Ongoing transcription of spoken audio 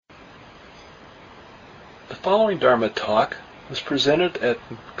following Dharma talk was presented at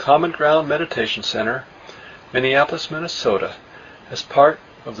Common Ground Meditation Center, Minneapolis, Minnesota, as part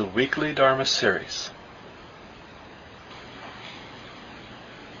of the weekly Dharma series.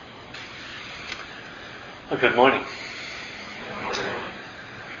 Well, good morning.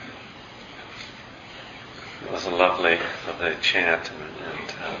 It was a lovely chant,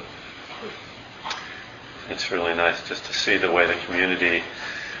 and it's really nice just to see the way the community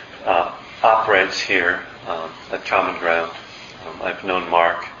operates here at Common Ground. I've known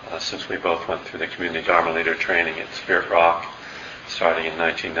Mark since we both went through the Community Dharma Leader training at Spirit Rock, starting in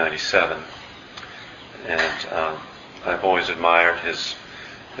 1997. And I've always admired his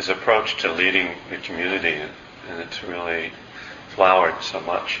approach to leading the community, and it's really flowered so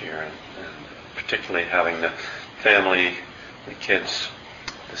much here. And particularly having the family, the kids,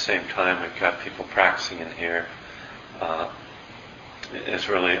 at the same time we've got people practicing in here, is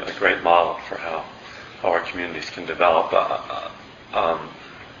really a great model for how our communities can develop. I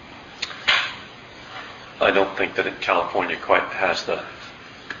don't think that California quite has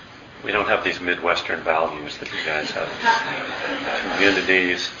we don't have these Midwestern values that you guys have.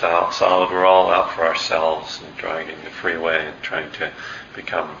 Communities, solid, we're all out for ourselves and driving the freeway and trying to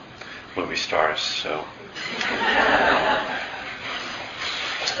become movie stars. So,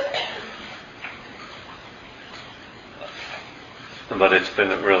 but it's been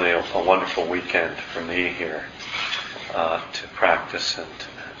really a wonderful weekend for me here to practice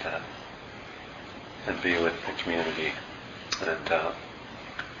and be with the community. And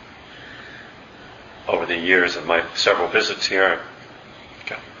over the years of my several visits here,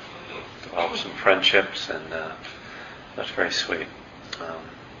 I've developed some friendships, and that's very sweet.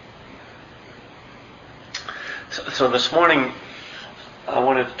 So this morning, I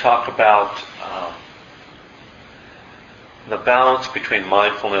wanted to talk about the balance between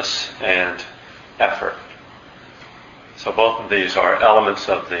mindfulness and effort. So both of these are elements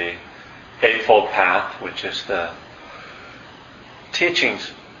of the Eightfold Path, which is the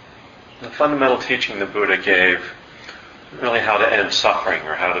teachings, the fundamental teaching the Buddha gave, really how to end suffering,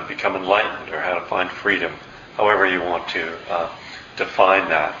 or how to become enlightened, or how to find freedom, however you want to define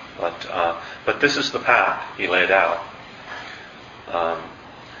that. But this is the path he laid out.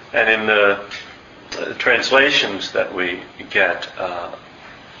 And in the translations that we get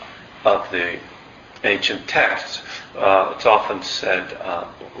of the ancient texts, it's often said,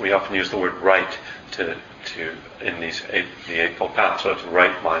 we often use the word right to in the Eightfold Path. So it's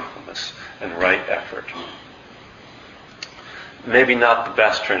right mindfulness and right effort. Maybe not the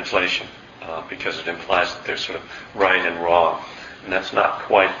best translation, because it implies that there's sort of right and wrong, and that's not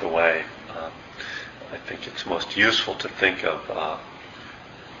quite the way. I think it's most useful to think of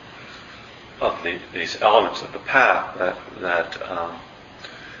these elements of the path.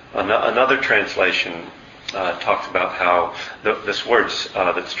 Another translation talks about how this word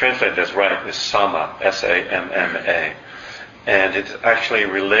that's translated as right is sama, S-A-M-M-A, and it's actually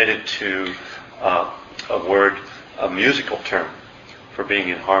related to a musical term for being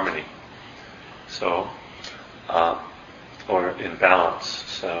in harmony, so or in balance.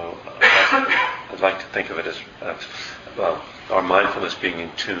 So I'd like to think of it as our mindfulness being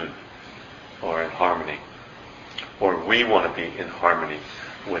in tune, or in harmony, or we want to be in harmony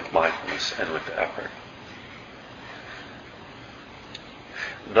with mindfulness and with the effort.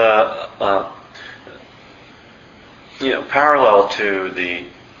 Parallel to the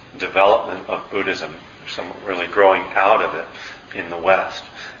development of Buddhism, really growing out of it in the West,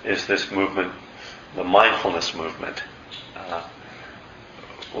 is this movement, the mindfulness movement,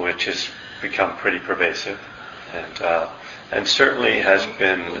 which has become pretty pervasive, and certainly has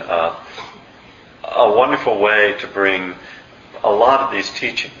been a wonderful way to bring a lot of these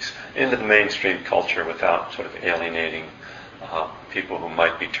teachings into the mainstream culture without sort of alienating people who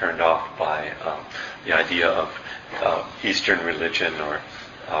might be turned off by the idea of Eastern religion or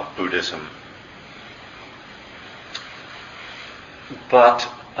Buddhism. But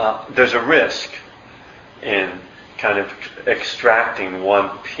there's a risk in kind of extracting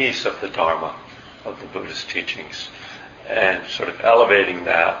one piece of the Dharma, of the Buddhist teachings, and sort of elevating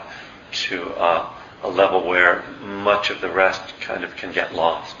that to a level where much of the rest kind of can get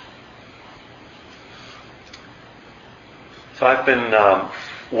lost. So I've been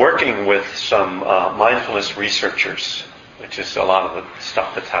working with some mindfulness researchers, which is a lot of the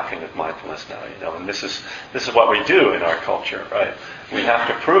stuff that's happening with mindfulness now, and this is what we do in our culture, right? We have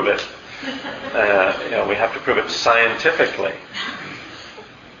to prove it. We have to prove it scientifically,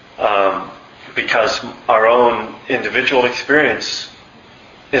 because our own individual experience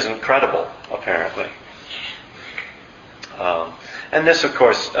isn't credible, apparently. And this, of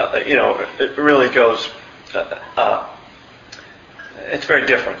course, it really goes it's very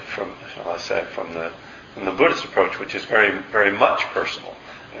different from, shall I say, from the Buddhist approach, which is very, very much personal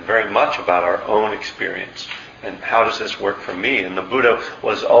and very much about our own experience. And how does this work for me? And the Buddha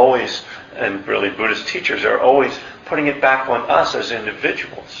was always, and really Buddhist teachers are always putting it back on us as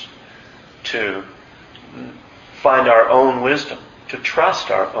individuals to find our own wisdom, to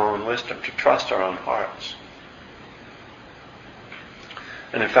trust our own wisdom, to trust our own hearts.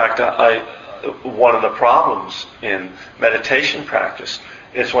 And in fact, one of the problems in meditation practice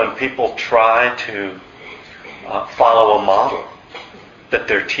is when people try to follow a model that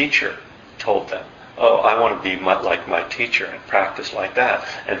their teacher told them. Oh, I want to be like my teacher and practice like that,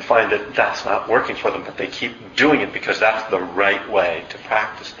 and find that that's not working for them, but they keep doing it because that's the right way to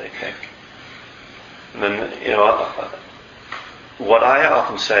practice, they think. And then, what I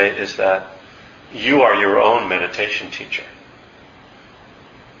often say is that you are your own meditation teacher.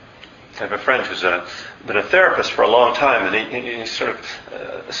 I have a friend who's been a therapist for a long time, and he sort of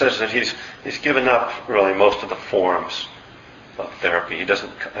says that he's given up really most of the forms of therapy. He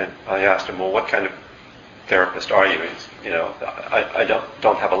doesn't. I asked him, well, what kind of therapist are you? I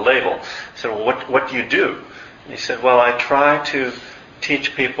don't have a label. I said, well, what do you do? And he said, well, I try to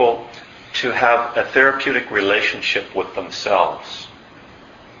teach people to have a therapeutic relationship with themselves.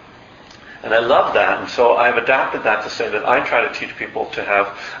 And I love that, and so I've adapted that to say that I try to teach people to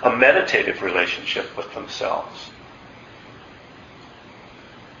have a meditative relationship with themselves.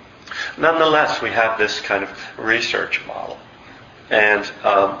 Nonetheless, we have this kind of research model. And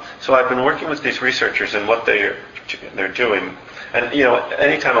so I've been working with these researchers and what they're doing. And,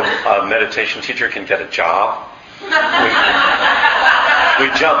 anytime a meditation teacher can get a job, we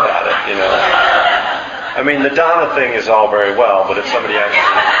jump at it, I mean, the Dharma thing is all very well, but if somebody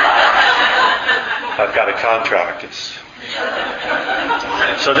actually... I've got a contract.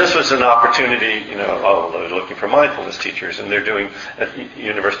 So this was an opportunity, they're looking for mindfulness teachers, and they're doing at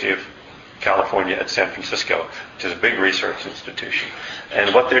University of California at San Francisco, which is a big research institution.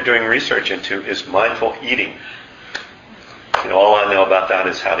 And what they're doing research into is mindful eating. All I know about that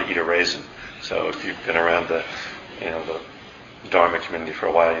is how to eat a raisin. So if you've been around the Dharma community for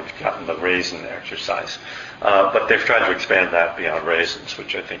a while, you've gotten the raisin exercise. But they've tried to expand that beyond raisins,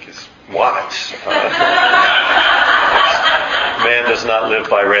 which I think is wise. Man does not live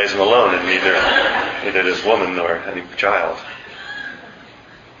by raisin alone, and neither does woman nor any child.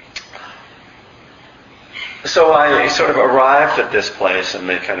 So I sort of arrived at this place, and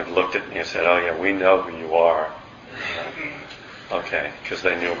they kind of looked at me and said, oh yeah, we know who you are. Okay, because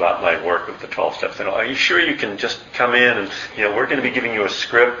they knew about my work with the 12 steps. They know, are you sure you can just come in and, we're going to be giving you a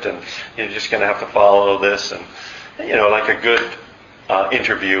script and you're just going to have to follow this and, like a good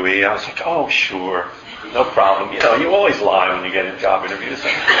interviewee. I was like, oh, sure, no problem. You always lie when you get in job interviews.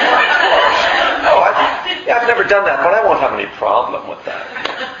 I've never done that, but I won't have any problem with that.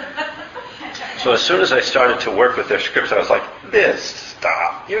 So as soon as I started to work with their scripts, I was like,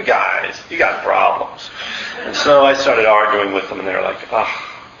 stop, you guys, you got problems. And so I started arguing with them, and they were like,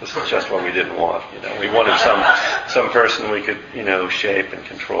 this is just what we didn't want. We wanted some person we could, shape and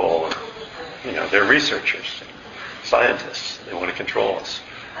control. They're researchers, scientists. They want to control us.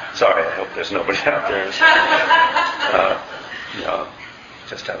 Sorry, I hope there's nobody out there.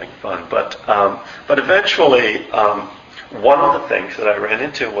 Just having fun. But eventually, one of the things that I ran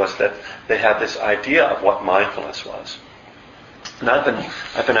into was that they had this idea of what mindfulness was. And I've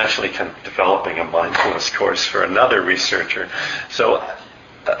been actually kind of developing a mindfulness course for another researcher. So,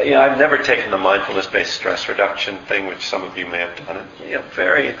 I've never taken the mindfulness-based stress reduction thing, which some of you may have done.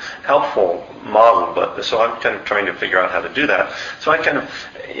 Very helpful model, but so I'm kind of trying to figure out how to do that. So I kind of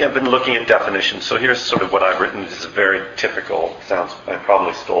have been looking at definitions. So here's sort of what I've written. This is very typical. I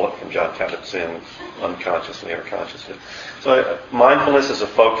probably stole it from John Kabat-Zinn, unconsciously or consciously. So mindfulness is a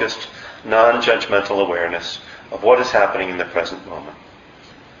focused, non-judgmental awareness of what is happening in the present moment.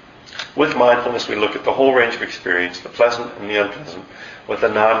 With mindfulness, we look at the whole range of experience, the pleasant and the unpleasant, with a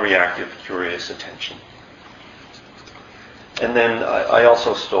non-reactive, curious attention. And then I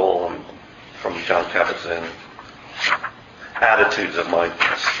also stole from John Kabat-Zinn attitudes of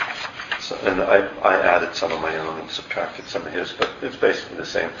mindfulness. And I added some of my own and subtracted some of his, but it's basically the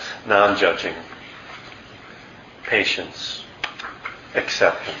same. Non-judging, patience,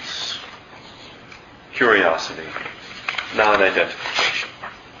 acceptance, curiosity, non-identification.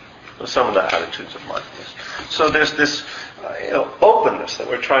 So some of the attitudes of mindfulness. So there's this openness that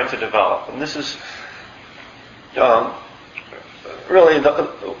we're trying to develop. And this is really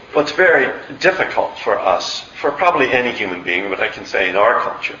what's very difficult for us, for probably any human being, but I can say in our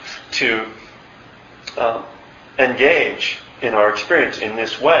culture, to engage in our experience in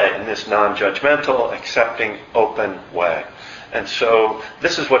this way, in this non-judgmental, accepting, open way. And so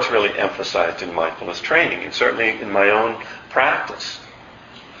this is what's really emphasized in mindfulness training, and certainly in my own practice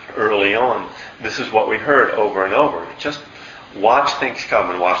early on. This is what we heard over and over. Just watch things come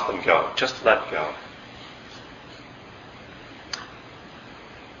and watch them go. Just let go.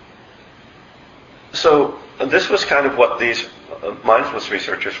 So this was kind of what these mindfulness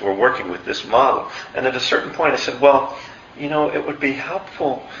researchers were working with, this model. And at a certain point I said, well, it would be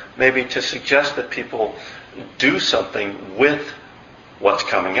helpful maybe to suggest that people do something with what's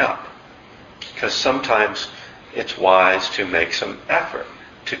coming up. Because sometimes it's wise to make some effort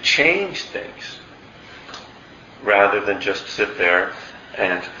to change things rather than just sit there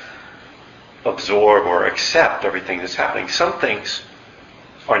and absorb or accept everything that's happening. Some things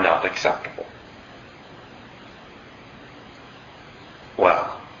are not acceptable.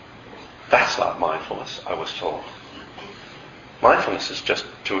 Well, that's not mindfulness, I was told. Mindfulness is just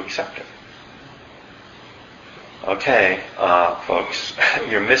to accept it. Okay, folks,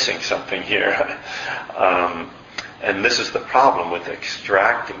 you're missing something here. And this is the problem with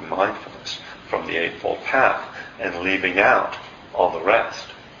extracting mindfulness from the Eightfold Path and leaving out all the rest.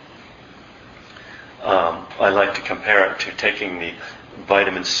 I like to compare it to taking the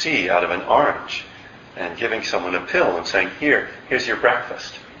vitamin C out of an orange and giving someone a pill and saying, here's your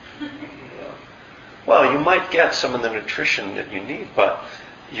breakfast. Well, you might get some of the nutrition that you need, but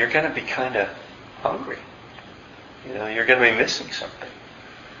you're going to be kind of hungry. You're going to be missing something.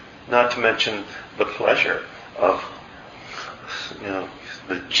 Not to mention the pleasure of,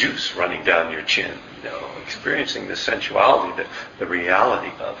 the juice running down your chin. Experiencing the sensuality, the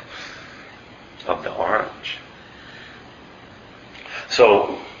reality of the orange.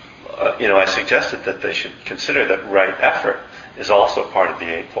 So, I suggested that they should consider that right effort is also part of the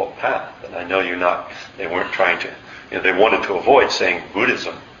Eightfold Path. And I know they weren't trying to, they wanted to avoid saying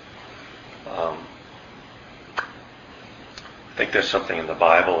Buddhism. I think there's something in the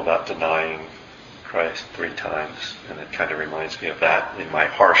Bible about denying Christ 3 times, and it kind of reminds me of that in my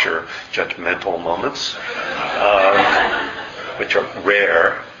harsher, judgmental moments, which are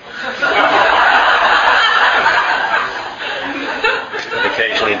rare. And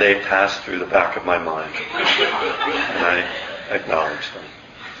occasionally they pass through the back of my mind, and I acknowledge them.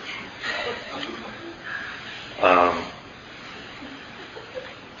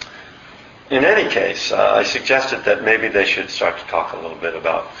 In any case, I suggested that maybe they should start to talk a little bit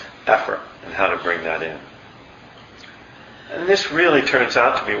about effort and how to bring that in. And this really turns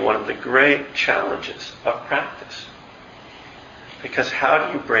out to be one of the great challenges of practice. Because how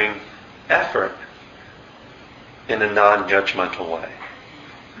do you bring effort in a non-judgmental way,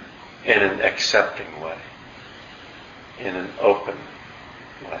 in an accepting way, in an open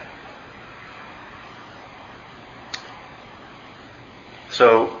way?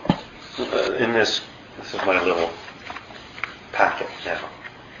 So, in this is my little packet now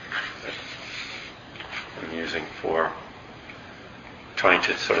that I'm using for trying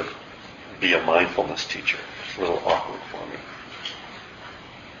to sort of be a mindfulness teacher. It's a little awkward for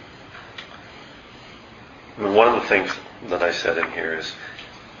me. One of the things that I said in here is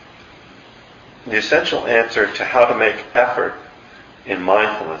the essential answer to how to make effort in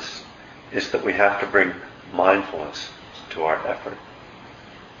mindfulness is that we have to bring mindfulness to our effort.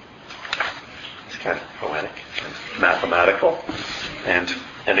 It's kind of poetic and mathematical and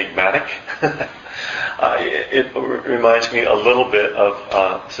enigmatic. It reminds me a little bit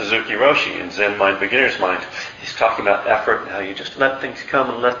of Suzuki Roshi in Zen Mind, Beginner's Mind. He's talking about effort and how you just let things come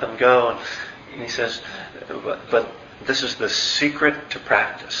and let them go. And he says, but this is the secret to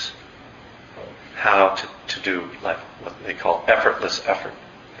practice. How to do like what they call effortless effort.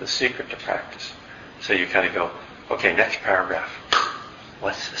 The secret to practice. So you kind of go, okay, next paragraph.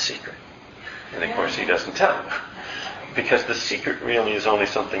 What's the secret? And of course he doesn't tell you. Because the secret really is only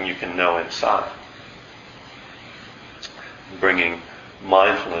something you can know inside. Bringing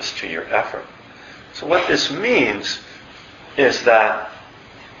mindfulness to your effort. So what this means is that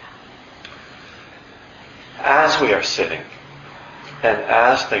as we are sitting and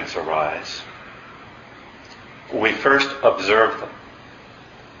as things arise, we first observe them.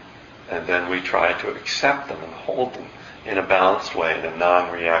 And then we try to accept them and hold them in a balanced way, in a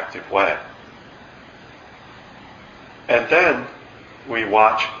non-reactive way. And then we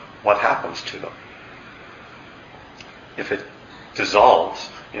watch what happens to them. If it dissolves,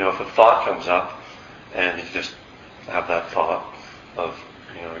 if a thought comes up and you just have that thought of,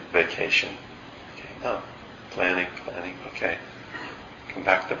 vacation. Okay, no. Planning, okay. Come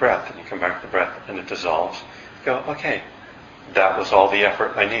back to the breath, and you come back to the breath, and it dissolves. You go, okay, that was all the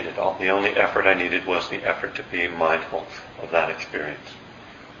effort I needed. The only effort I needed was the effort to be mindful of that experience.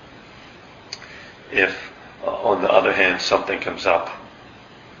 If, on the other hand, something comes up,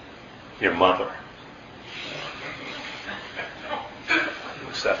 your mother.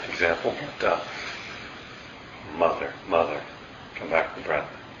 Use that example. Mother, come back to breath.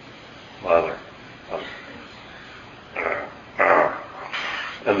 Mother.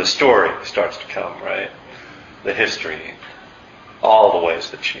 And the story starts to come, right? The history, all the ways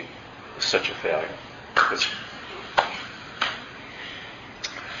that she was such a failure.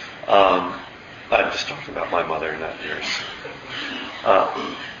 I'm just talking about my mother, not yours.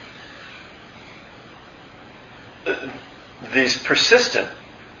 These persistent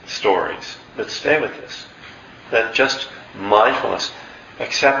stories that stay with us, that just mindfulness,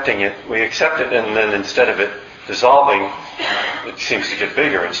 accepting it, we accept it, and then instead of it dissolving, it seems to get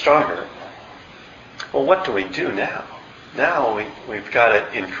bigger and stronger. Well, what do we do now? Now we've got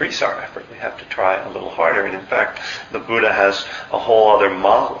to increase our effort. We have to try a little harder. And in fact, the Buddha has a whole other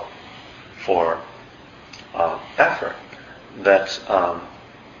model for effort that's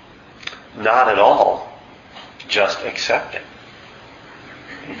not at all just accepting.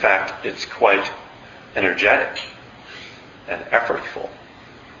 In fact, it's quite energetic and effortful.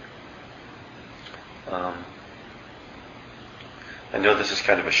 I know this is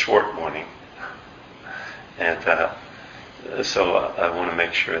kind of a short morning, and so I want to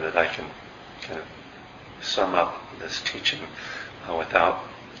make sure that I can kind of sum up this teaching without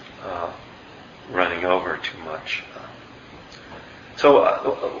running over too much.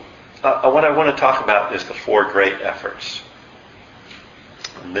 So what I want to talk about is the four great efforts.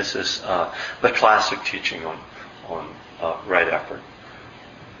 And this is the classic teaching on right effort.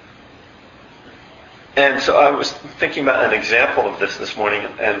 And so I was thinking about an example of this morning,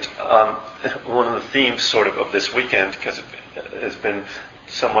 and one of the themes sort of this weekend, because it has been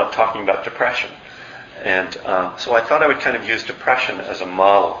somewhat talking about depression. And so I thought I would kind of use depression as a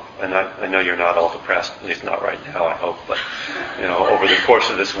model. And I know you're not all depressed, at least not right now, I hope. But, over the course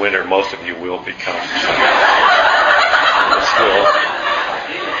of this winter, most of you will become.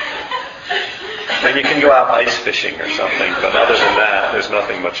 And you can go out ice fishing or something, but other than that, there's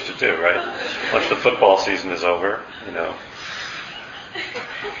nothing much to do, right? Once the football season is over,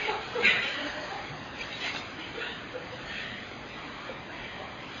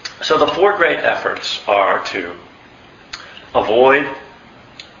 So the four great efforts are to avoid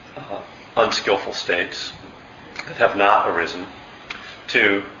unskillful states that have not arisen,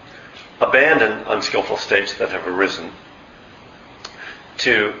 to abandon unskillful states that have arisen,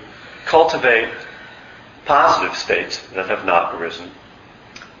 to cultivate positive states that have not arisen,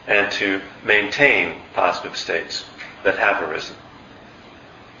 and to maintain positive states that have arisen.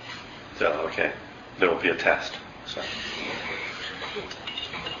 So, okay, there will be a test.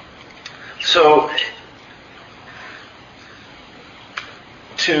 So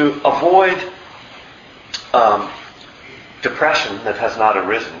to avoid depression that has not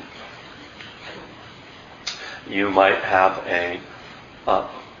arisen, you might have a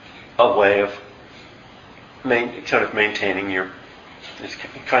way of maintaining your, it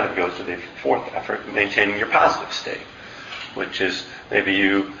kind of goes to the fourth effort, maintaining your positive state, which is maybe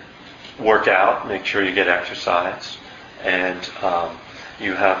you work out, make sure you get exercise, and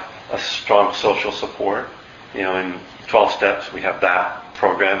you have a strong social support. In 12 steps we have that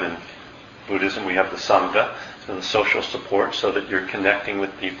program. In Buddhism we have the Sangha, so the social support, so that you're connecting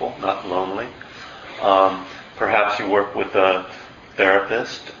with people, not lonely. Perhaps you work with a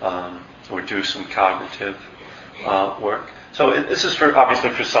therapist, or do some cognitive work. So this is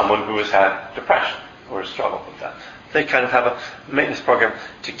obviously for someone who has had depression or has struggled with that. They kind of have a maintenance program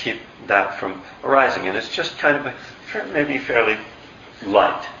to keep that from arising, and it's just kind of maybe fairly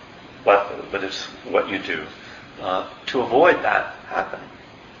light, but it's what you do to avoid that happening.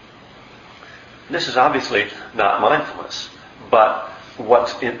 This is obviously not mindfulness, but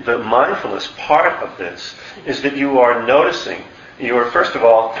what's in the mindfulness part of this is that you are noticing, you are first of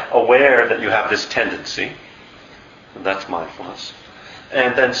all aware that you have this tendency, and that's mindfulness.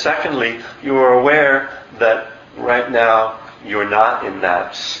 And then secondly, you are aware that right now you're not in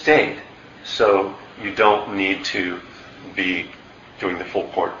that state, so you don't need to be doing the full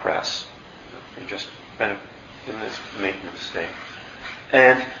court press. You're just kind of in this maintenance state.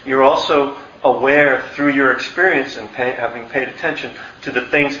 And you're also aware through your experience and having paid attention to the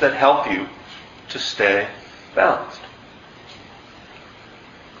things that help you to stay balanced.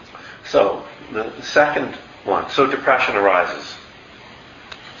 So the second one, so depression arises.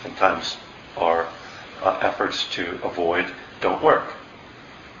 Sometimes our efforts to avoid don't work.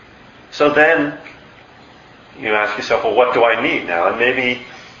 So then you ask yourself, well, what do I need now? And maybe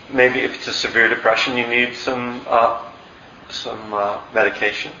if it's a severe depression, you need some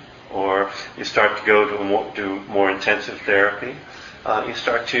medication, or you start to go to do more intensive therapy. You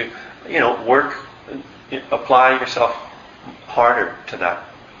start to, work, apply yourself harder to that,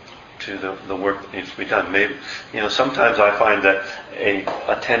 to the work that needs to be done. Maybe, sometimes I find that a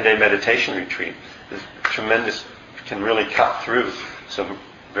 10-day meditation retreat is tremendous, can really cut through some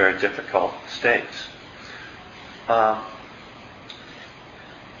very difficult states.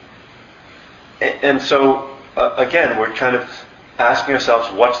 And so, again, we're kind of asking ourselves,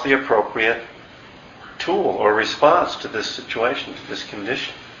 what's the appropriate tool or response to this situation, to this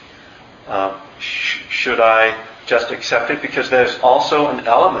condition? Should I just accept it? Because there's also an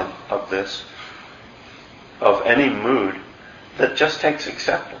element of this, of any mood, that just takes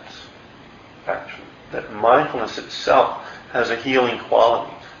acceptance, actually. That mindfulness itself has a healing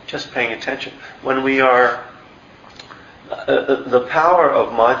quality, just paying attention. When we are... the power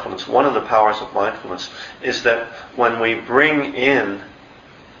of mindfulness, one of the powers of mindfulness, is that when we bring in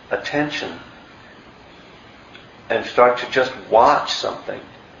attention and start to just watch something,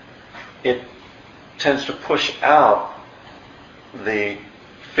 it tends to push out the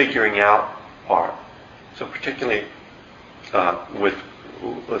figuring out part. So particularly with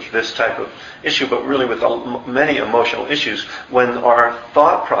this type of issue, but really with many emotional issues, when our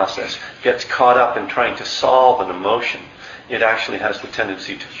thought process gets caught up in trying to solve an emotion, it actually has the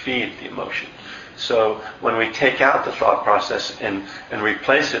tendency to feed the emotion. So when we take out the thought process and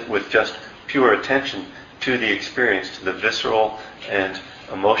replace it with just pure attention to the experience, to the visceral and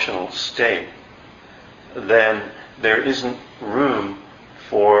emotional state, then there isn't room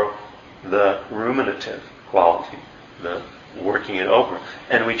for the ruminative quality, the working it over.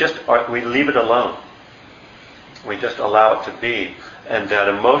 And we leave it alone. We just allow it to be. And that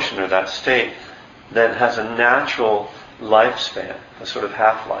emotion or that state then has a natural lifespan, a sort of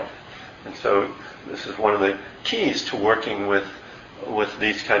half-life. And so this is one of the keys to working with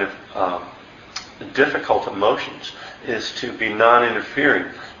these kind of difficult emotions, is to be non-interfering,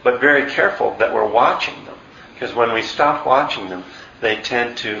 but very careful that we're watching them. Because when we stop watching them, they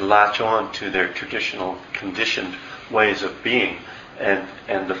tend to latch on to their traditional conditioned ways of being, and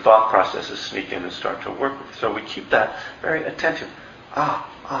the thought processes sneak in and start to work with. So we keep that very attentive.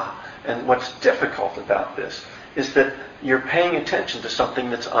 And what's difficult about this is that you're paying attention to something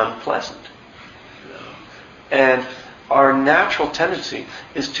that's unpleasant. And our natural tendency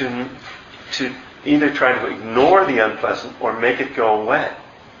is to either try to ignore the unpleasant or make it go away.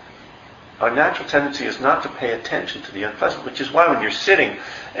 Our natural tendency is not to pay attention to the unpleasant, which is why when you're sitting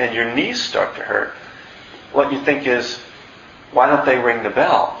and your knees start to hurt, what you think is, why don't they ring the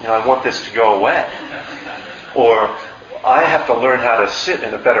bell? I want this to go away. Or, I have to learn how to sit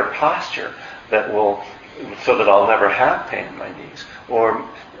in a better posture so that I'll never have pain in my knees. Or,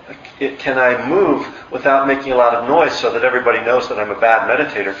 can I move without making a lot of noise so that everybody knows that I'm a bad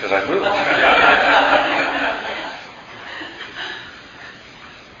meditator because I move?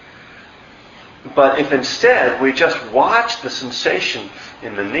 But if instead we just watch the sensation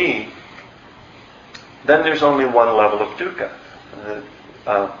in the knee, then there's only one level of dukkha.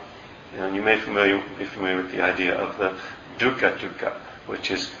 You may be familiar with the idea of the dukkha,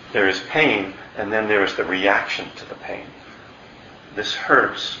 which is there is pain and then there is the reaction to the pain. This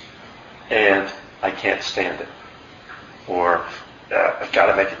hurts and I can't stand it. Or I've got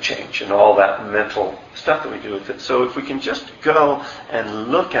to make a change, and all that mental stuff that we do with it. So if we can just go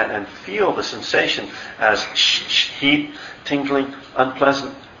and look at and feel the sensation as heat, tingling,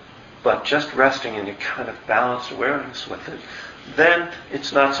 unpleasant, but just resting in a kind of balanced awareness with it, then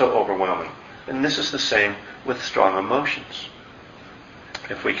it's not so overwhelming. And this is the same with strong emotions.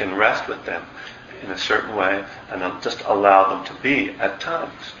 If we can rest with them in a certain way and just allow them to be at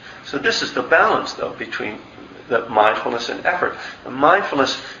times. So this is the balance, though, between the mindfulness and effort. The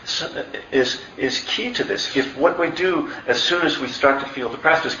mindfulness is key to this. If what we do as soon as we start to feel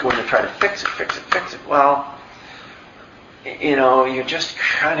depressed is going to try to fix it, well, you're just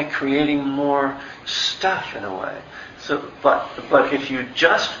kind of creating more stuff in a way. So, but if you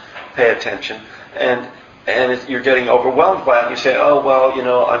just pay attention and you're getting overwhelmed by it, you say, oh, well,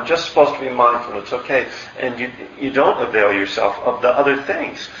 I'm just supposed to be mindful, it's okay. And you don't avail yourself of the other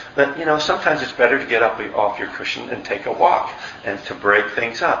things. But, sometimes it's better to get up off your cushion and take a walk and to break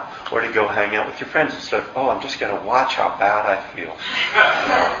things up. Or to go hang out with your friends instead of, I'm just going to watch how bad I feel.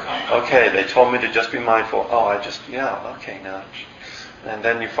 Okay, they told me to just be mindful. Okay, now. And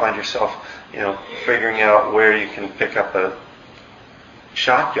then you find yourself, figuring out where you can pick up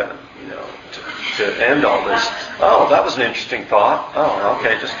shotgun, to end all this. Oh, that was an interesting thought. Oh,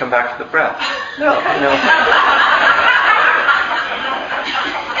 okay, just come back to the breath. No,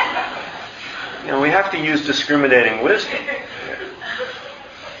 we have to use discriminating wisdom.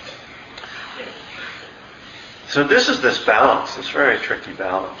 So this is this balance, this very tricky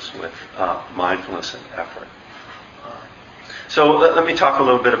balance with mindfulness and effort. So let me talk a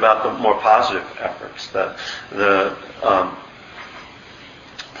little bit about the more positive efforts, the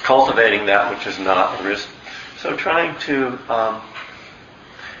cultivating that which is not arisen. So trying to,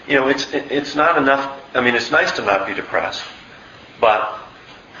 it's not enough. I mean, it's nice to not be depressed, but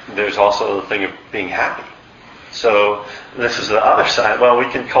there's also the thing of being happy. So this is the other side. Well, we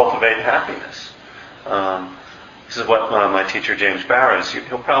can cultivate happiness. This is what my teacher James Barrow is.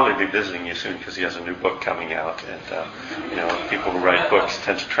 He'll probably be visiting you soon because he has a new book coming out, and people who write books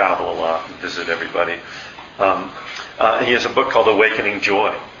tend to travel a lot and visit everybody. He has a book called Awakening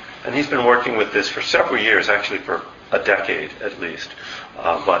Joy, and he's been working with this for several years, actually for a decade at least,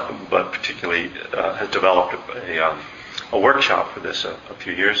 but particularly has developed a workshop for this a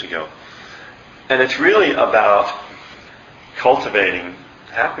few years ago. And it's really about cultivating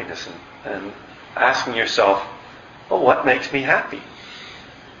happiness and asking yourself, well, what makes me happy?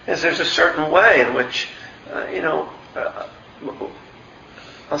 Because there's a certain way in which,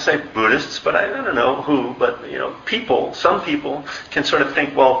 I'll say Buddhists, but I don't know who, but some people can sort of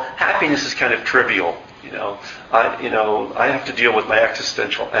think, well, happiness is kind of trivial. I have to deal with my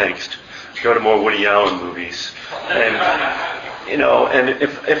existential angst. Go to more Woody Allen movies, and and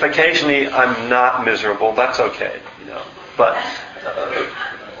if occasionally I'm not miserable, that's okay. But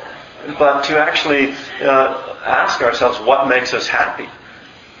to actually ask ourselves what makes us happy,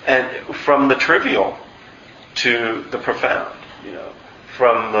 and from the trivial to the profound,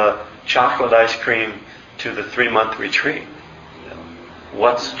 from the chocolate ice cream to the 3-month retreat,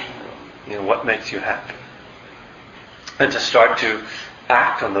 what makes you happy, and to start to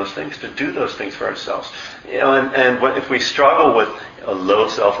act on those things, to do those things for ourselves, if we struggle with a low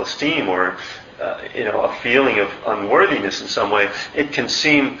self-esteem or a feeling of unworthiness in some way, it can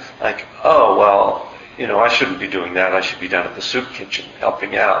seem like, oh, well, I shouldn't be doing that. I should be down at the soup kitchen,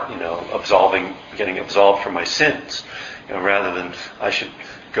 helping out, getting absolved from my sins, rather than I should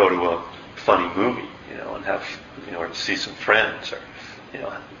go to a funny movie, and have, or see some friends, or,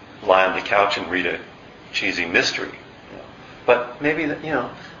 lie on the couch and read a cheesy mystery. But maybe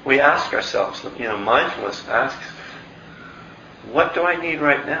we ask ourselves, mindfulness asks, what do I need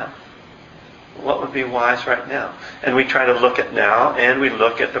right now? What would be wise right now? And we try to look at now, and we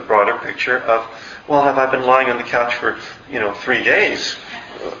look at the broader picture of, well, have I been lying on the couch for 3 days,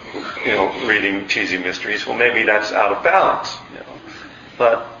 reading cheesy mysteries? Well, maybe that's out of balance.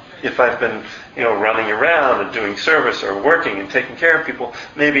 But if I've been running around and doing service or working and taking care of people,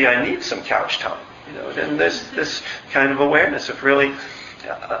 maybe I need some couch time. And there's this kind of awareness of really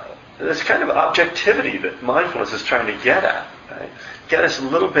this kind of objectivity that mindfulness is trying to get at. Right? Get us a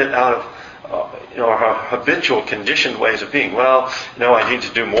little bit out of our habitual conditioned ways of being. Well, I need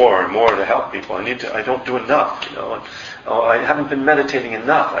to do more and more to help people. I don't do enough. And, I haven't been meditating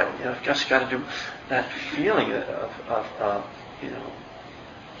enough. I've just got to do that feeling of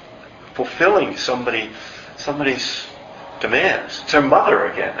fulfilling somebody's demands. It's their mother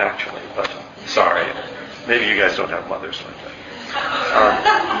again, actually. But sorry, maybe you guys don't have mothers like that.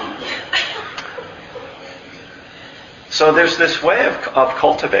 So there's this way of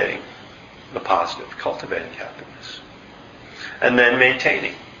cultivating the positive, cultivating happiness, and then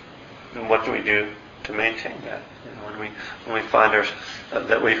maintaining. And what do we do to maintain that? When we find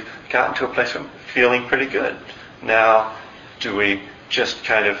that we've gotten to a place of feeling pretty good. Now, do we just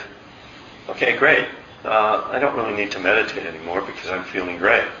kind of, okay, great. I don't really need to meditate anymore because I'm feeling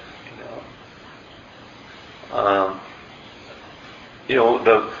great.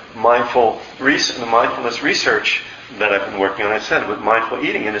 The mindfulness research that I've been working on, I said, with mindful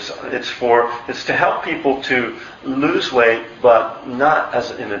eating, and it's to help people to lose weight, but not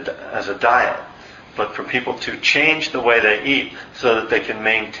as a diet, but for people to change the way they eat so that they can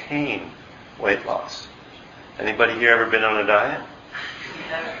maintain weight loss. Anybody here ever been on a diet?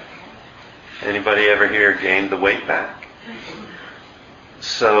 Anybody ever here gained the weight back?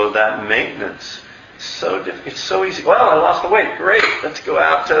 So that maintenance, it's so easy. Well, I lost the weight. Great. Let's go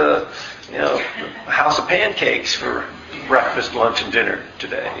out to a house of pancakes for breakfast, lunch, and dinner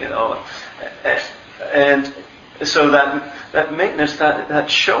today. And so that maintenance,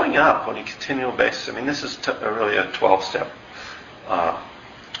 that showing up on a continual basis. I mean, this is really a 12-step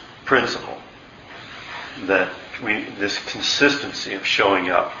principle, that this consistency of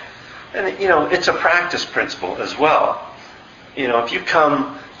showing up. And it's a practice principle as well. if you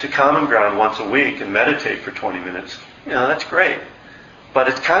come to Common Ground once a week and meditate for 20 minutes, that's great. But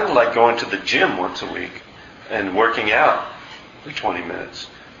it's kind of like going to the gym once a week and working out for 20 minutes.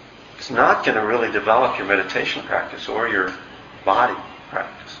 It's not going to really develop your meditation practice or your body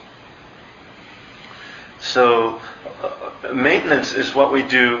practice. So maintenance is what we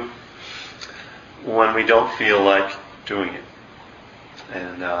do when we don't feel like doing it.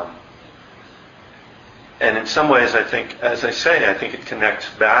 And in some ways, I think, as I say, I think it connects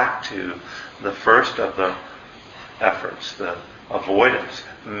back to the first of the efforts, the avoidance.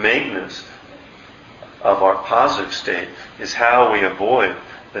 Maintenance of our positive state is how we avoid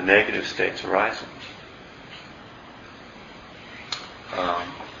the negative states arising.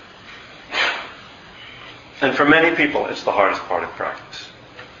 And for many people, it's the hardest part of practice,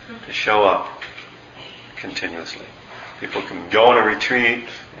 to show up continuously. People can go on a retreat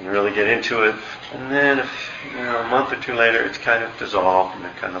and really get into it, and then a month or two later, it's kind of dissolved and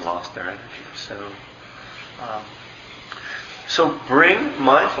they've kind of lost their energy. So bring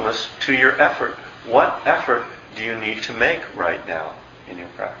mindfulness to your effort. What effort do you need to make right now in your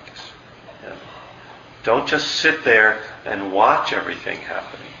practice? Don't just sit there and watch everything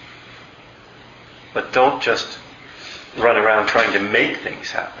happening. But don't just run around trying to make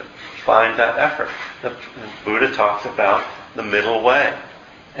things happen. Find that effort. The Buddha talks about the middle way.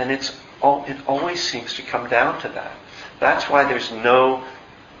 And it always seems to come down to that. That's why there's no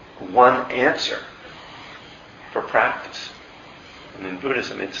one answer for practice. And in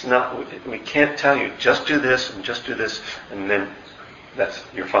Buddhism, it's not. We can't tell you just do this and then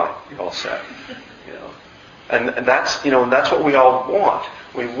you're fine. You're all set. And that's what we all want.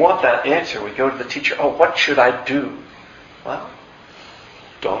 We want that answer. We go to the teacher. Oh, what should I do? Well,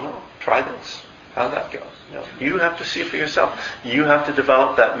 don't know. Try this. How that goes. You have to see for yourself. You have to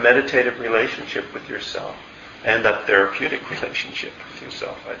develop that meditative relationship with yourself and that therapeutic relationship with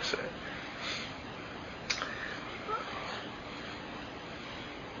yourself, I'd say.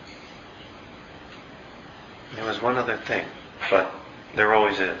 There was one other thing, but there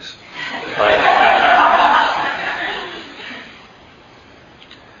always is.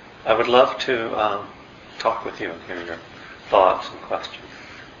 I would love to talk with you and hear your thoughts and questions.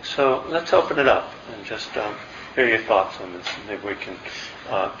 So let's open it up and just hear your thoughts on this. Maybe we can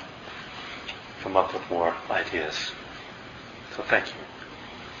come up with more ideas. So thank you.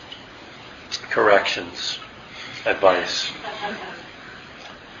 Corrections, advice,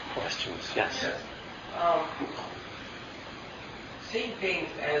 questions. Yes. Seeing things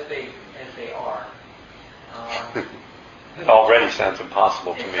as they are. Already sounds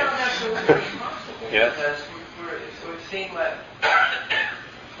impossible to me. It sounds absolutely impossible. Yes. Because it would seem that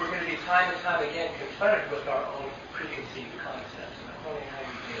we're going to be time and time again confronted with our own preconceived concepts. And I'm wondering how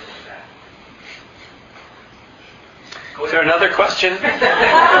you deal with that. Is there another question?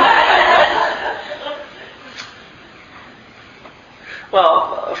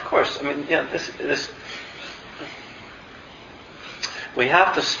 Well, of course. I mean, this. We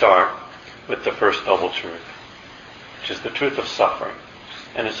have to start with the first noble truth, which is the truth of suffering.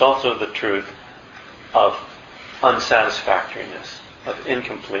 And it's also the truth of unsatisfactoriness, of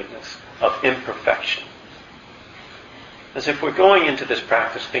incompleteness, of imperfection. As if we're going into this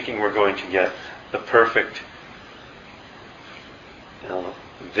practice thinking we're going to get the perfect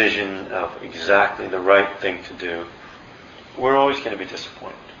vision of exactly the right thing to do, we're always going to be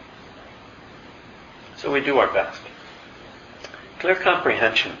disappointed. So we do our best. Clear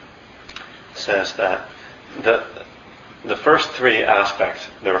comprehension says that the first three aspects,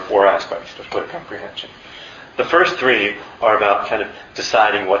 there are four aspects of clear comprehension. The first three are about kind of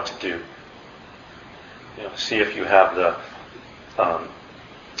deciding what to do. See if you have the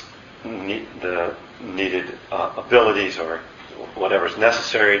needed abilities or whatever is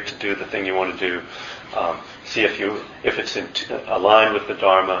necessary to do the thing you want to do. See if it's aligned with the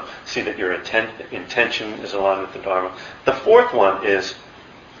Dharma. See that your intention is aligned with the Dharma. The fourth one is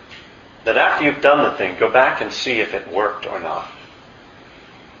that after you've done the thing, go back and see if it worked or not.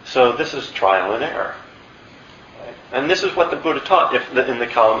 So this is trial and error. Right? And this is what the Buddha taught in the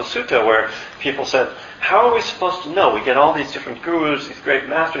Kalama Sutta, where people said, how are we supposed to know? We get all these different gurus, these great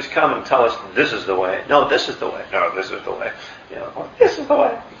masters come and tell us, this is the way. No, this is the way. No, this is the way. This is the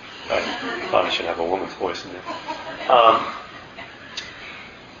way. I thought I should have a woman's voice in there.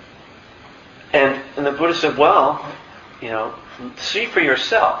 And the Buddha said, well, see for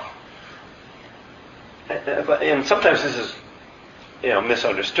yourself. And sometimes this is,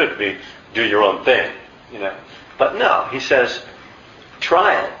 misunderstood to be do your own thing, But no, he says,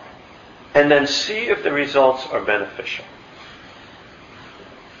 try it, and then see if the results are beneficial.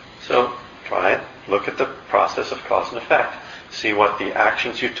 So try it. Look at the process of cause and effect. see what the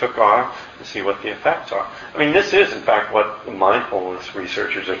actions you took are, and see what the effects are. I mean, this is, in fact, what the mindfulness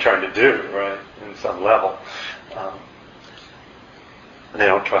researchers are trying to do, right, in some level. They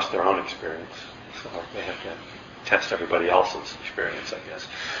don't trust their own experience, so they have to test everybody else's experience, I guess.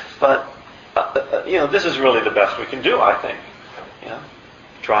 But, this is really the best we can do, I think.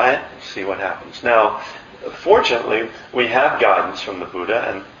 Try it, see what happens. Now, fortunately, we have guidance from the Buddha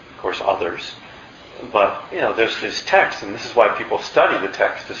and, of course, others. But, there's this text, and this is why people study the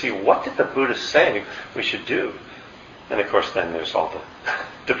text, to see what did the Buddha say we should do. And, of course, then there's all the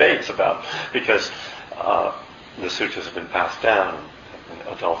debates about, because the sutras have been passed down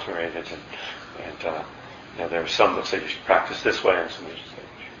and adulterated, and there are some that say you should practice this way, and some that say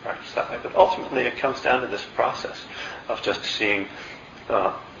you should practice that way. But ultimately, it comes down to this process of just seeing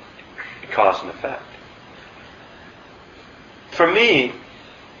cause and effect. For me,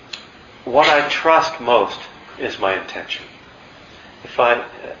 what I trust most is my intention.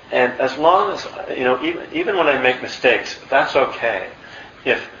 And as long as even when I make mistakes, that's okay.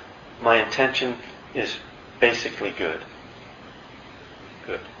 If my intention is basically good.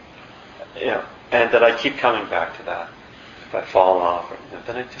 And that I keep coming back to that. If I fall off,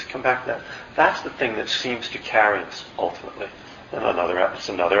 then I just come back to that. That's the thing that seems to carry us ultimately. And it's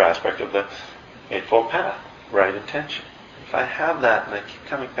another aspect of the Eightfold Path, right intention. If I have that and I keep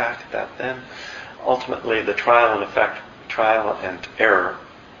coming back to that, then ultimately the trial and error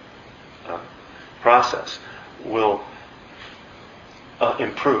process will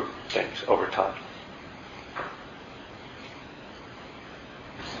improve things over time.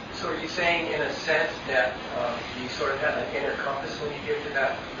 So are you saying, in a sense, that you sort of have an inner compass when you get to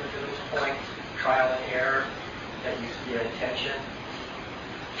that particular point, trial and error, that you see your intention?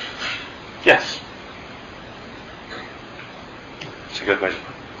 Yes. It's a good way to put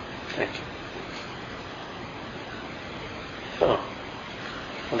it. Thank you. So,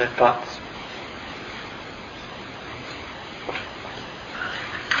 other thoughts?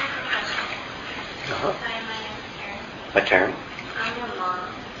 Hi, my name is Karen. Hi, Karen. I'm a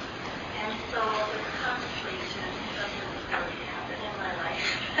mom, and so the contemplation doesn't really happen in my life.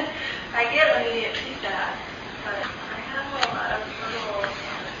 I get immediate feedback, but I have a lot of little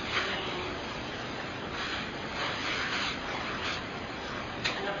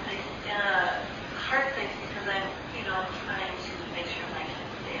in a hard place because I'm, trying to make sure my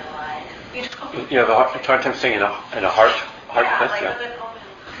kids stay alive. You have a hard time staying in a hard yeah, place? like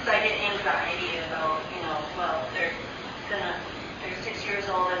because I get anxiety about, they're 6 years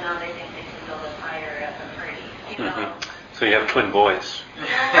old and now they think they can build a fire at the party. Mm-hmm. So you have twin boys. I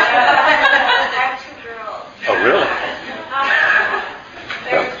have 2 girls. Oh, really?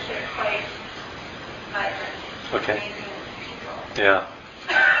 They're quite vibrant. Okay. Amazing people. Yeah.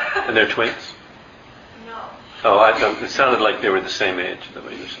 And they're twins? No. Oh, it sounded like they were the same age. The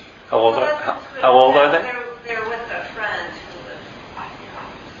way you said. How old are they? They're with a friend who lives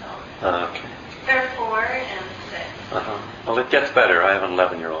off the house. Okay. They're 4 and 6. Uh-huh. Well, it gets better. I have an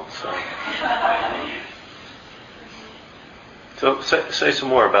 11-year-old, so. So say some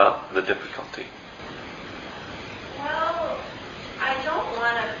more about the difficulty. Well, I don't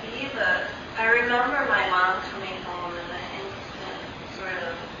want to be I remember my mom coming home and the instant sort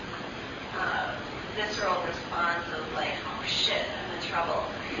of visceral response of like, oh shit, I'm in trouble.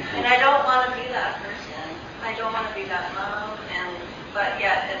 And I don't want to be that person. I don't want to be that mom, but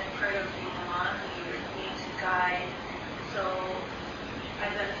yet as part of being a mom, you need to guide. So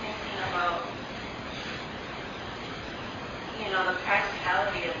I've been thinking about, the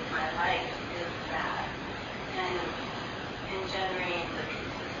practicality of my life is that, and engendering the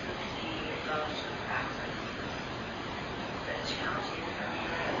consistency of the practice. It's a bit challenging for me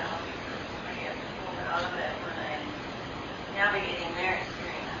right now because I get pulled out of it when I'm navigating their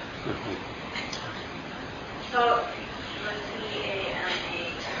experience. Mm-hmm. So the DAMA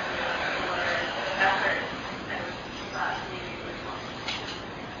or effort, I thought maybe it was one.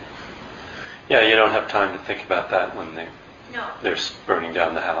 Yeah, you don't have time to think about that when they're burning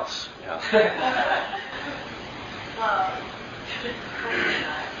down the house. Yeah. Well, probably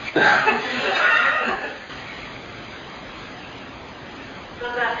not.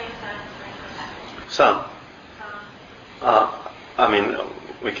 Does that make sense? Some.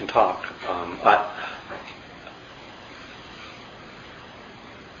 We can talk.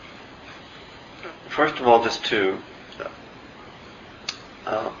 First of all, just to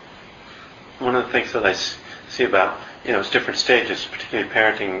one of the things that I see about it's different stages, particularly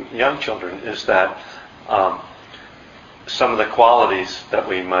parenting young children, is that some of the qualities that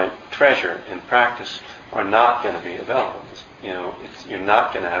we might treasure in practice are not going to be available. You're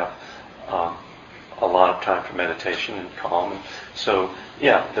not going to have a lot of time for meditation and calm. And so,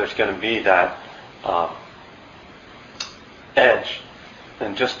 yeah, there's going to be that edge,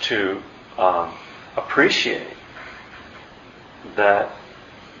 and just to appreciate that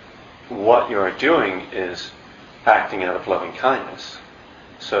what you're doing is acting out of loving kindness.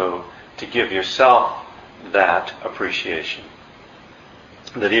 So to give yourself that appreciation,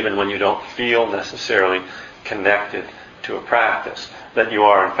 that even when you don't feel necessarily connected to a practice, that you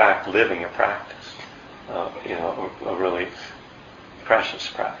are in fact living a practice, a really precious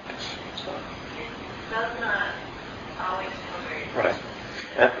practice. So. It does not always feel very Right.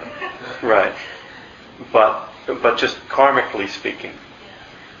 Right. But just karmically speaking,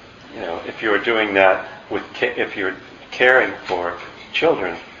 if you're doing that if you're caring for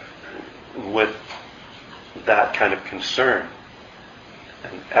children with that kind of concern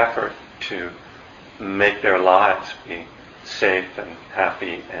and effort to make their lives be safe and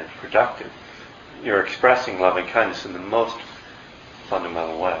happy and productive, you're expressing loving kindness in the most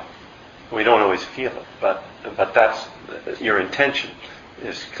fundamental way. We don't always feel it, but that's your intention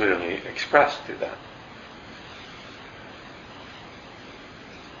is clearly expressed through that.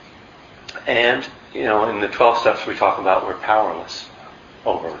 And, in the 12 steps we talk about we're powerless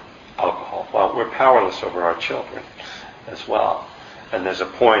over alcohol. Well, we're powerless over our children as well. And there's a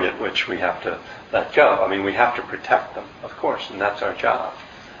point at which we have to let go. I mean, we have to protect them, of course, and that's our job.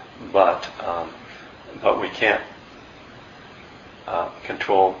 But we can't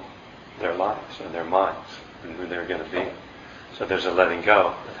control their lives and their minds and who they're going to be. So there's a letting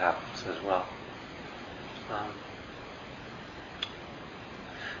go that happens as well.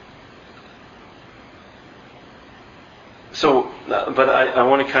 But I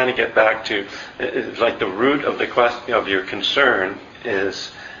want to kind of get back to, like, the root of the question of your concern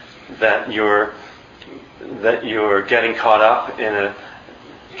is that you're getting caught up in a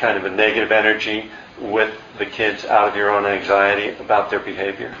kind of a negative energy with the kids out of your own anxiety about their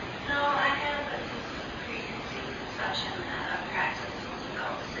behavior. No, I have a preconceived assumption that a practice is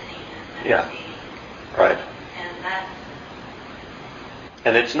about sitting and meditating. Yeah, right. And that.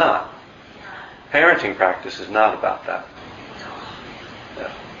 And it's not. Parenting practice is not about that. Yeah.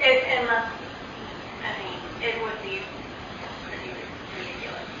 It would be pretty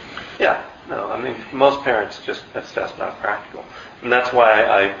ridiculous. Yeah, no, I mean, most parents that's not practical. And that's why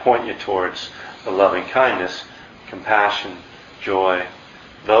I point you towards the loving kindness, compassion, joy,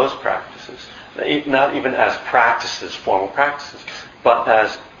 those practices. Not even as practices, formal practices, but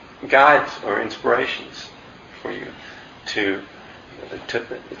as guides or inspirations for you to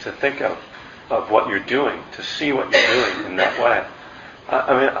think of what you're doing, to see what you're doing in that way.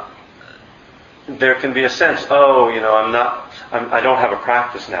 I mean, there can be a sense, I don't have a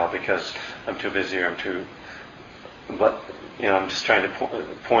practice now because I'm too busy or but I'm just trying to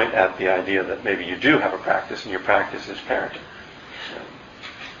point at the idea that maybe you do have a practice and your practice is parenting.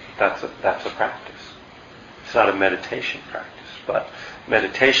 That's a practice. It's not a meditation practice, but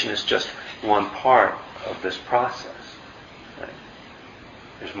meditation is just one part of this process. Right?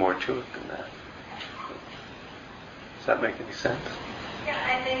 There's more to it than that. Does that make any sense? Yeah,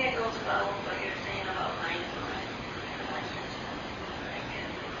 I think it goes well with what you're saying about mindfulness.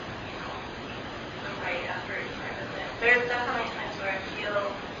 The right effort part of it. There's definitely times where I feel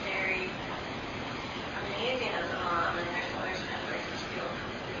very amazing as a mom, and there's other times where I just feel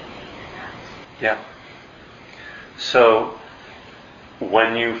completely inept. Yeah. So,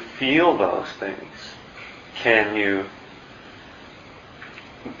 when you feel those things, can you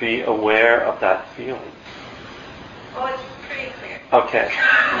be aware of that feeling? Oh, it's pretty clear. Okay.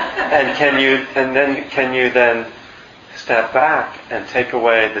 And can you then step back and take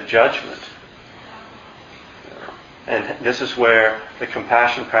away the judgment? And this is where the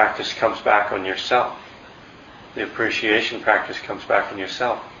compassion practice comes back on yourself. The appreciation practice comes back on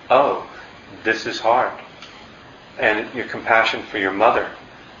yourself. Oh, this is hard. And your compassion for your mother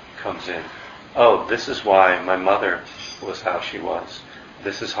comes in. Oh, this is why my mother was how she was.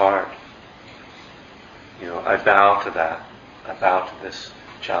 This is hard. I bow to that. I bow to this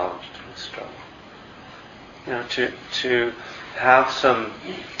challenge, to this struggle. To have some.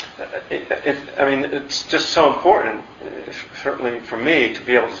 It's just so important, certainly for me, to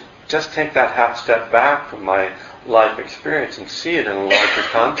be able to just take that half step back from my life experience and see it in a larger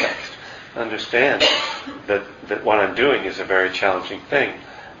context. Understand that what I'm doing is a very challenging thing,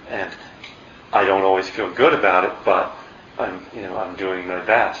 and I don't always feel good about it, but I'm doing my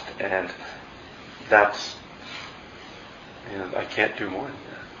best, and that's. I can't do more than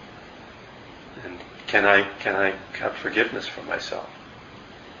that. And can I have forgiveness for myself?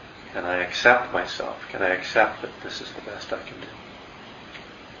 Can I accept myself? Can I accept that this is the best I can do?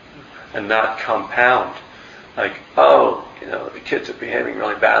 and not compound. Like, oh, the kids are behaving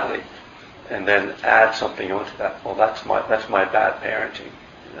really badly, and then add something onto that. Well, that's my bad parenting,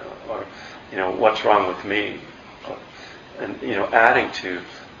 or what's wrong with me, and adding to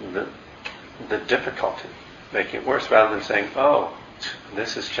the difficulty, making it worse, rather than saying, oh,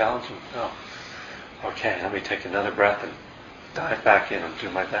 this is challenging. Oh, okay, let me take another breath and dive back in and do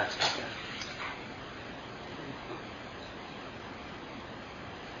my best.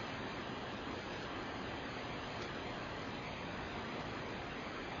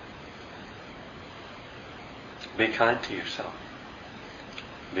 Be kind to yourself.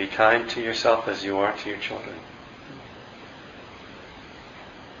 Be kind to yourself as you are to your children.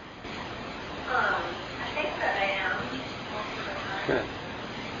 I think that I am most of the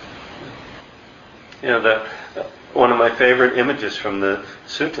time. Good. One of my favorite images from the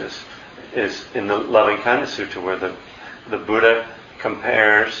suttas is in the Loving Kindness Sutta, where the Buddha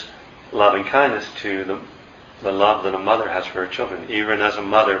compares loving kindness to the love that a mother has for her children. Even as a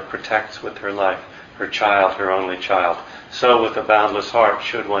mother protects with her life her child, her only child, so with a boundless heart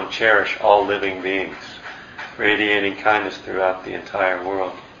should one cherish all living beings, radiating kindness throughout the entire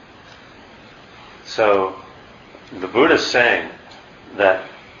world. So the Buddha is saying that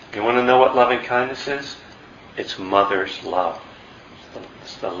you want to know what loving kindness is? It's mother's love.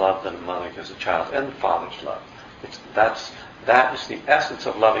 It's the love that a mother gives a child, and the father's love. That is the essence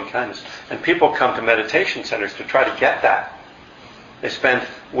of loving kindness. And people come to meditation centers to try to get that. They spend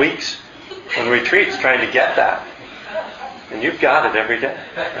weeks on retreats trying to get that. And you've got it every day,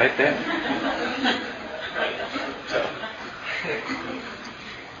 right there. So,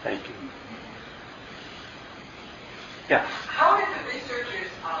 thank you. Yeah. How did the researchers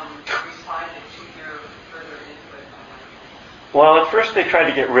respond to your further input on that? Well, at first they tried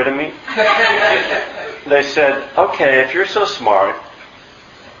to get rid of me. They said, okay, if you're so smart,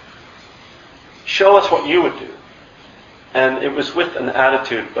 show us what you would do. And it was with an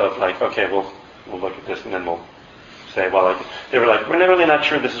attitude of like, okay, we'll look at this and then we'll say, well, they were like, we're really not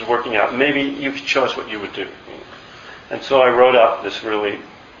sure this is working out. Maybe you could show us what you would do. And so I wrote up this really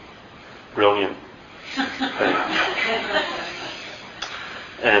brilliant thing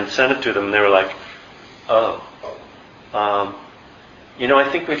and sent it to them. And they were like, oh, I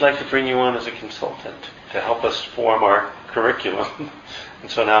think we'd like to bring you on as a consultant to help us form our curriculum.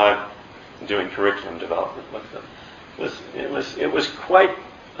 And so now I'm doing curriculum development with them. It was quite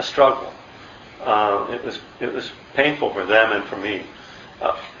a struggle. It was painful for them and for me.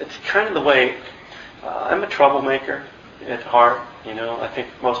 It's kind of the way I'm a troublemaker at heart. I think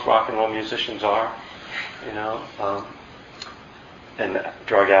most rock and roll musicians are. And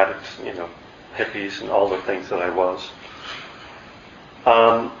drug addicts, hippies, and all the things that I was.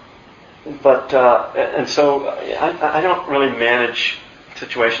 And so I don't really manage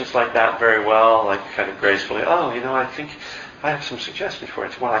situations like that very well, like kind of gracefully. Oh, I think I have some suggestions for it.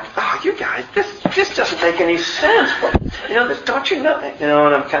 It's more like, oh, you guys, this doesn't make any sense. This, don't you know? And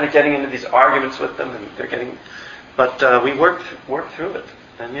I'm kind of getting into these arguments with them, and they're getting. But we work through it,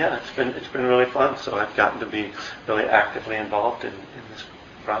 and yeah, it's been really fun. So I've gotten to be really actively involved in this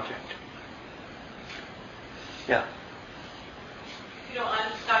project. Yeah.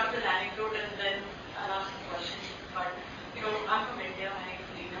 I'll start with an anecdote and then I'll ask a question. But, I'm from India, my name is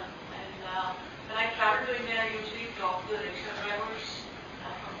Leena. And when I travel to India, I usually talk to the rickshaw drivers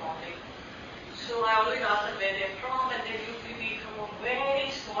from Bombay. So I always ask them where they're from, and they usually be from a very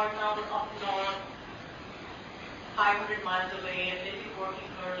small town up north, 500 miles away, and they'll be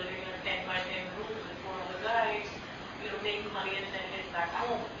working for living in a 10 by 10 room with 4 other guys, making money and sending it back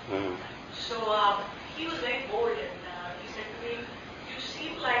home. Mm. So he was very bold, and he said to me, you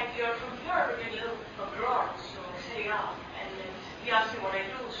seem like you're from here, but you live abroad. So I said, yeah. And then he asked me what I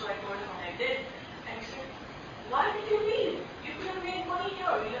do, so I told him what I did. And he said, why did you leave? You could have made money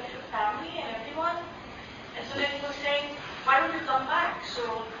here. You left your family and everyone. And so then he was saying, why don't you come back? So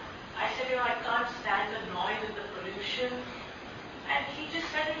I said, I can't stand the noise and the pollution. And he just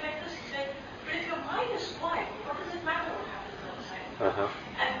said it like this. He said, but if your mind is quiet, what does it matter what happens outside? Uh-huh.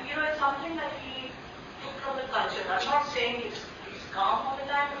 And it's something that he took from the culture. I'm not saying he's calm all the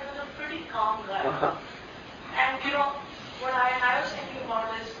time, but he's a pretty calm guy. Uh-huh. And what I was thinking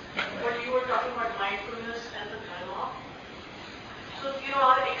about is what you were talking about, mindfulness and the Dharma. So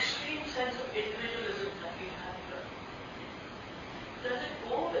our extreme sense of individualism that we have here, does it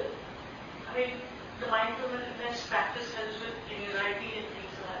go with? The mindfulness practice helps with anxiety and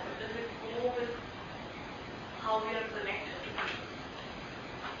things like that, but does it go with how we are connected to people?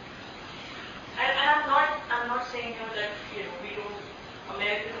 And I'm not saying that we don't,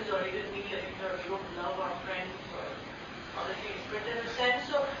 Americans or even me, we don't love our friends or other things, but in a sense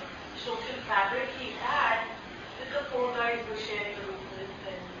of social fabric he had with the four guys who shared the room with,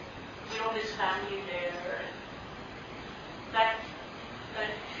 and his family there. That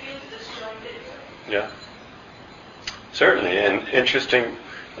feels disjointed. Yeah. Certainly, and interesting.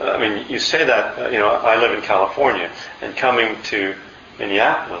 I mean, you say that. I live in California, and coming to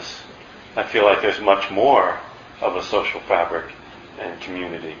Minneapolis, I feel like there's much more of a social fabric and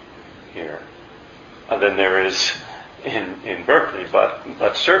community here than there is in Berkeley.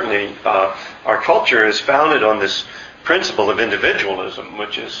 But certainly, our culture is founded on this principle of individualism,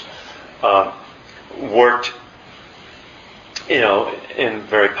 which is worked, in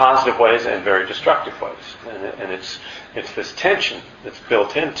very positive ways and very destructive ways, and it's this tension that's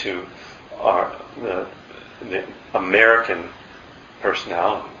built into the American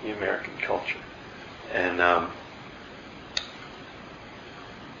personality, the American culture, and I'm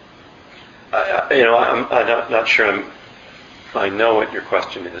not sure I know what your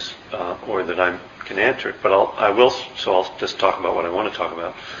question is, or that I can answer it, but so I'll just talk about what I want to talk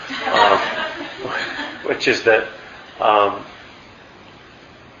about, which is that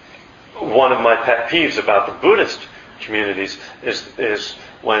one of my pet peeves about the Buddhist communities is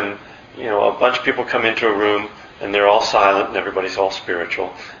when a bunch of people come into a room and they're all silent and everybody's all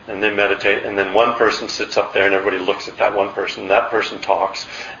spiritual, and they meditate, and then one person sits up there and everybody looks at that one person, and that person talks,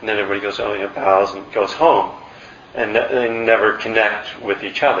 and then everybody goes, bows and goes home. And they never connect with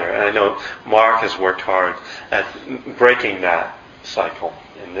each other. And I know Mark has worked hard at breaking that cycle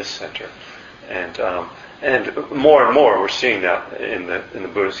in this center, and more and more we're seeing that in the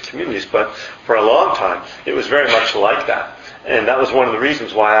Buddhist communities. But for a long time, it was very much like that, and that was one of the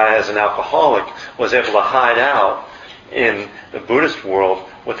reasons why I, as an alcoholic, was able to hide out in the Buddhist world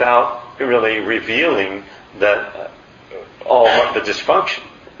without really revealing that all the dysfunction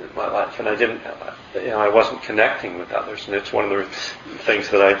in my life, and I wasn't connecting with others, and it's one of the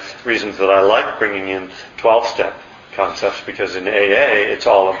reasons that I like bringing in 12-step concepts, because in AA it's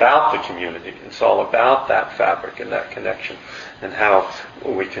all about the community, it's all about that fabric and that connection, and how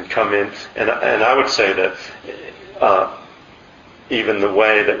we can come in, and I would say that even the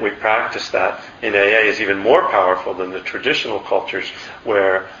way that we practice that in AA is even more powerful than the traditional cultures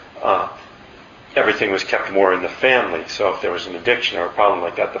where everything was kept more in the family. So if there was an addiction or a problem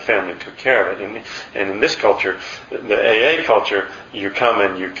like that, the family took care of it. And in this culture, the AA culture, you come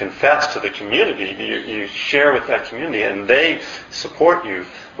and you confess to the community, you share with that community, and they support you,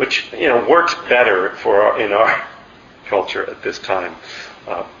 which works better in our culture at this time,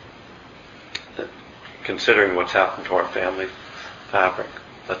 considering what's happened to our family fabric.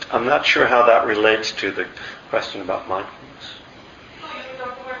 But I'm not sure how that relates to the question about mindfulness.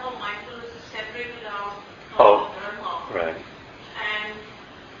 Oh, Dharma. right. And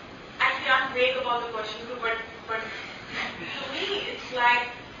actually, I'm vague about the question too, but to me, it's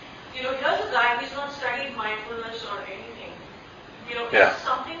like, here's a guy who's not studied mindfulness or anything. Yeah. It's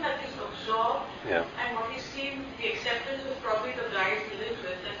something that is absorbed, Yeah. and what he's seen, the acceptance of probably the guys he lives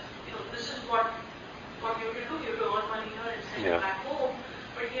with, that, this is what you have to do, you have to earn money here and send it back home.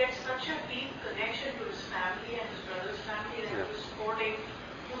 But he had such a deep connection to his family and his brother's family, and he was supporting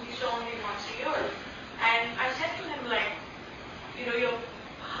who he saw only once a year. And I said to him,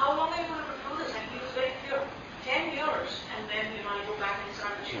 how long are you going to do this? And he was like, 10 years. And then, I go back and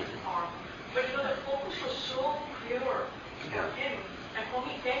start to change the farm. But, the focus was so clear for him. And for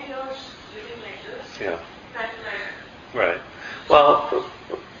me, 10 years living like this, felt like... Right. Well,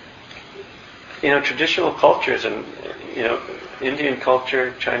 traditional cultures and, Indian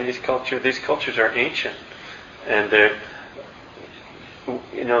culture, Chinese culture, these cultures are ancient. And they're...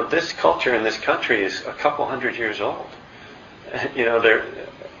 this culture in this country is a couple hundred years old.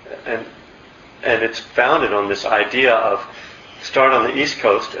 And it's founded on this idea of start on the East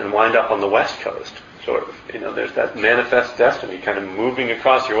Coast and wind up on the West Coast. Sort of, there's that manifest destiny kind of moving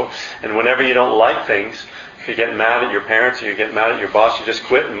across your world. And whenever you don't like things, if you get mad at your parents or you get mad at your boss, you just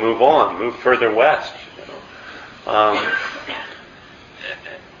quit and move on, move further west.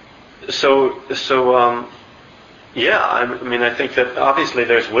 I think that obviously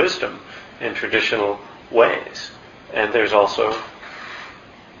there's wisdom in traditional ways, and there's also,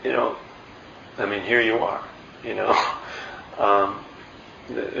 here you are,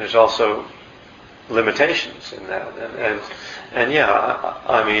 there's also limitations in that,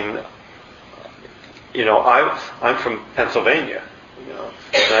 I'm from Pennsylvania,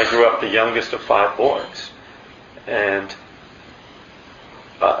 and I grew up the youngest of 5 boys, and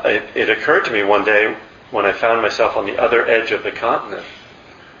it occurred to me one day when I found myself on the other edge of the continent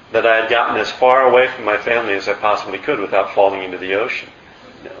that I had gotten as far away from my family as I possibly could without falling into the ocean.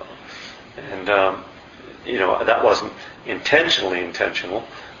 And that wasn't intentional,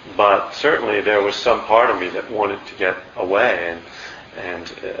 but certainly there was some part of me that wanted to get away,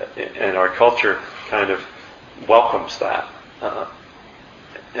 and our culture kind of welcomes that,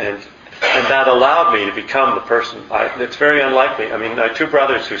 and that allowed me to become the person. It's very unlikely. I mean, my two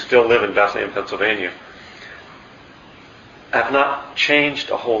brothers who still live in Bethlehem, Pennsylvania, have not changed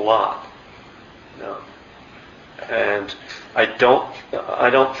a whole lot. No. And I don't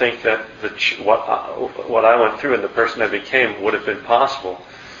think that what I went through and the person I became would have been possible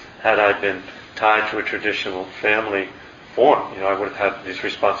had I been tied to a traditional family form. I would have had these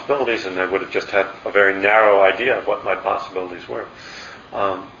responsibilities, and I would have just had a very narrow idea of what my possibilities were.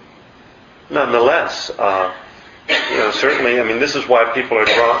 Nonetheless, certainly, I mean, this is why people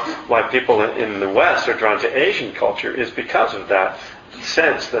in the West are drawn to Asian culture, is because of that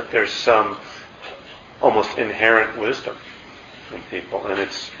sense that there's some almost inherent wisdom in people, and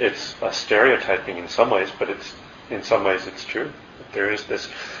it's a stereotyping in some ways, but in some ways it's true. There is this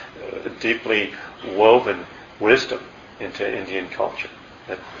deeply woven wisdom into Indian culture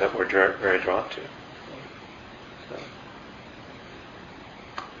that we're very drawn to. So.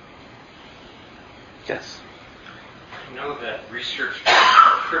 Yes. I know that research is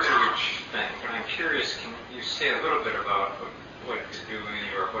a privilege thing, but I'm curious, can you say a little bit about what you're doing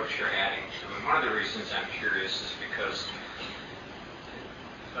or what you're adding to? And one of the reasons I'm curious is because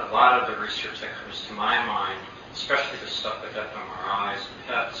a lot of the research that comes to my mind, especially the stuff with fMRIs and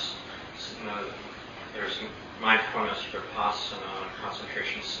PETs, there's mindfulness, vipassana,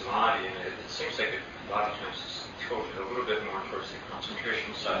 concentration, samadhi, and it seems like a lot of times it's tilted a little bit more towards the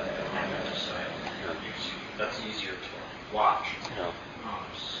concentration side than the mindfulness side. That's easier to watch. Yeah.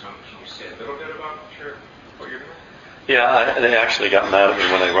 So can you say a little bit about what you're doing? Yeah, they actually got mad at me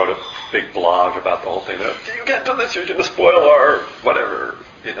when I wrote a big blog about the whole thing. You can't do this, you're going to spoil our whatever.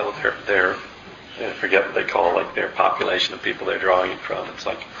 Their I forget what they call their population of people they're drawing it from. It's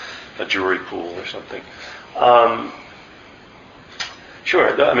like a jury pool or something.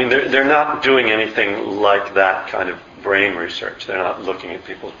 Sure. I mean, they're not doing anything like that kind of brain research. They're not looking at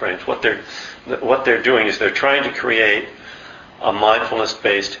people's brains. What they're doing is they're trying to create a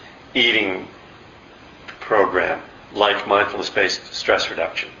mindfulness-based eating program, like mindfulness-based stress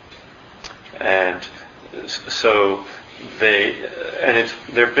reduction. And so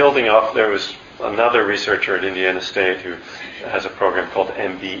they're building off. There was another researcher at Indiana State who has a program called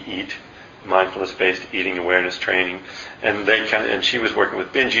MB Eat, mindfulness-based eating awareness training, and she was working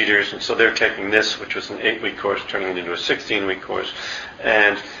with binge eaters, and so they're taking this, which was an 8-week course, turning it into a 16-week course,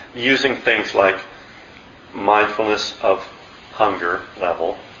 and using things like mindfulness of hunger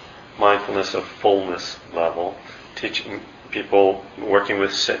level, mindfulness of fullness level, teaching people, working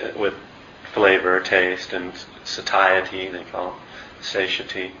with flavor, taste, and satiety, they call it,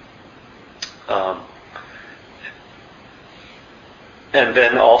 satiety. And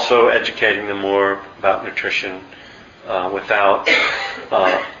then also educating them more about nutrition without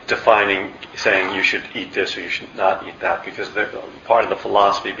defining, saying you should eat this or you should not eat that, because part of the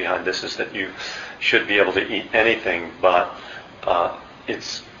philosophy behind this is that you should be able to eat anything, but a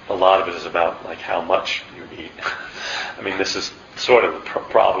lot of it is about how much you eat. I mean, this is sort of a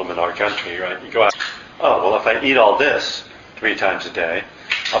problem in our country, right? You go out, if I eat all this 3 times a day,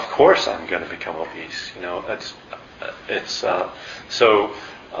 of course I'm going to become obese. So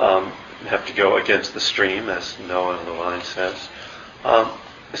you have to go against the stream, as Noah Levine says.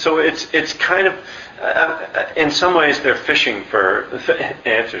 So it's kind of, in some ways, they're fishing for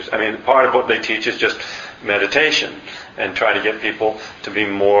answers. I mean, part of what they teach is just meditation and try to get people to be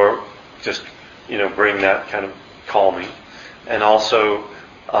more, just bring that kind of calming, and also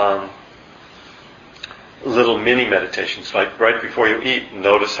little mini meditations, like right before you eat,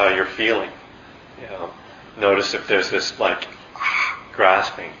 notice how you're feeling. Notice if there's this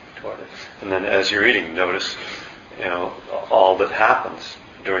grasping toward it, and then as you're eating, notice all that happens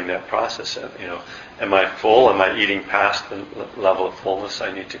during that process. Am I full? Am I eating past the level of fullness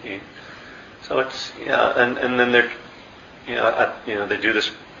I need to eat? So it's and then they're they do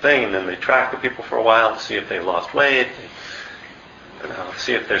this thing, and then they track the people for a while to see if they lost weight,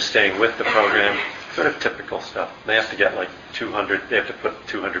 see if they're staying with the program. Sort of typical stuff. They have to get 200. They have to put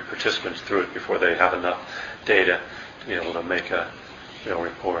 200 participants through it before they have enough data to be able to make a real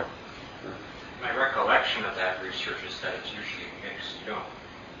report. My recollection of that research is that it's usually mixed.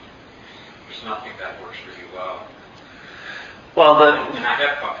 There's nothing that works really well. Well, and I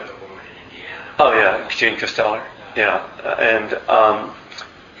have talked to the woman in Indiana. Oh yeah, Jean Costello. Yeah, and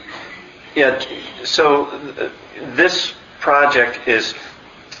So this project is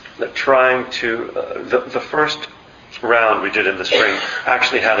trying to. The first round we did in the spring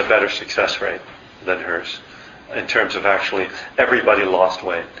actually had a better success rate than hers, in terms of actually everybody lost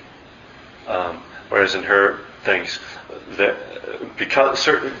weight. Whereas in her things,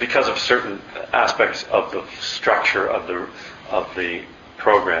 because of certain aspects of the structure of the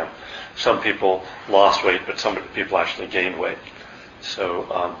program, some people lost weight, but some people actually gained weight.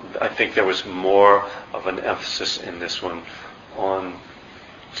 So I think there was more of an emphasis in this one on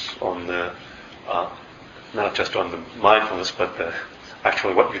the not just on the mindfulness, but the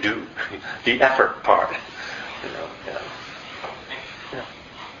actually what you do, the effort part. Yeah.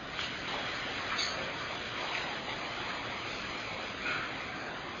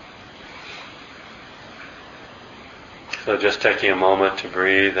 So just taking a moment to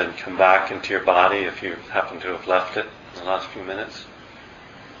breathe and come back into your body if you happen to have left it in the last few minutes.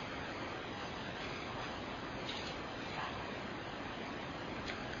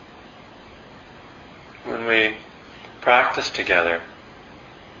 When we practice together,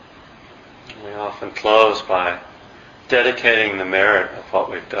 we often close by dedicating the merit of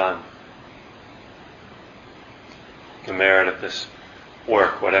what we've done, the merit of this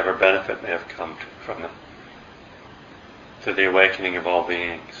work, whatever benefit may have come from it, to the awakening of all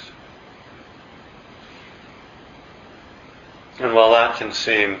beings. And while that can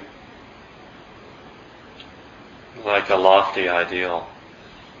seem like a lofty ideal,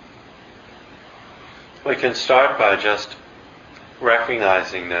 we can start by just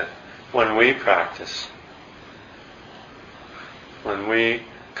recognizing that when we practice, when we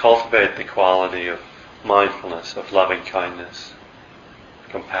cultivate the quality of mindfulness, of loving kindness,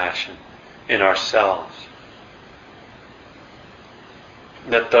 compassion in ourselves,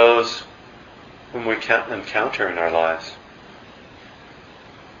 that those whom we can encounter in our lives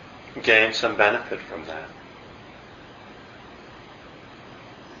gain some benefit from that.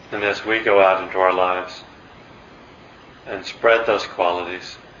 And as we go out into our lives and spread those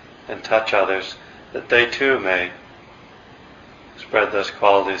qualities and touch others, that they too may spread those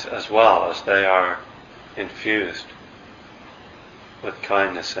qualities as well as they are infused with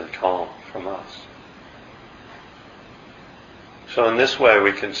kindness and calm from us. So in this way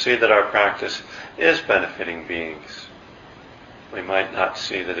we can see that our practice is benefiting beings. We might not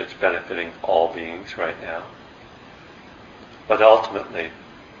see that it's benefiting all beings right now, but ultimately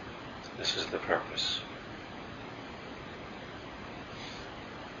this is the purpose.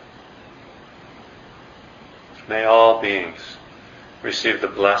 May all beings receive the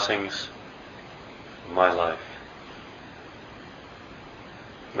blessings of my life.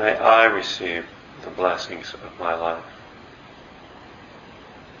 May I receive the blessings of my life.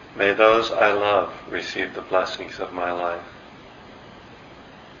 May those I love receive the blessings of my life.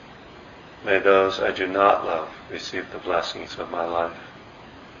 May those I do not love receive the blessings of my life.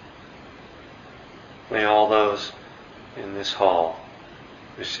 May all those in this hall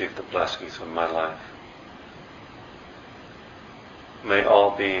receive the blessings of my life. May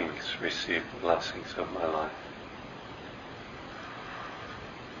all beings receive the blessings of my life.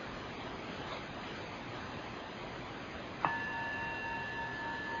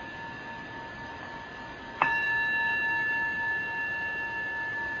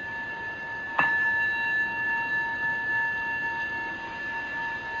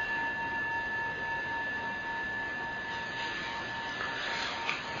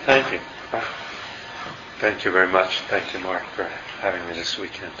 Thank you. Thank you very much. Thank you, Mark, for having me this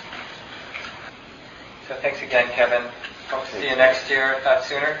weekend. So thanks again, Kevin. Hope to see you next year, if not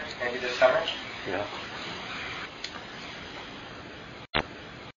sooner, maybe this summer. Yeah.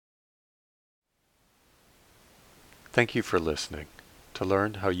 Thank you for listening. To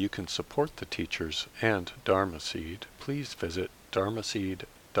learn how you can support the teachers and Dharma Seed, please visit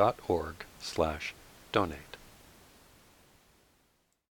dharmaseed.org/donate.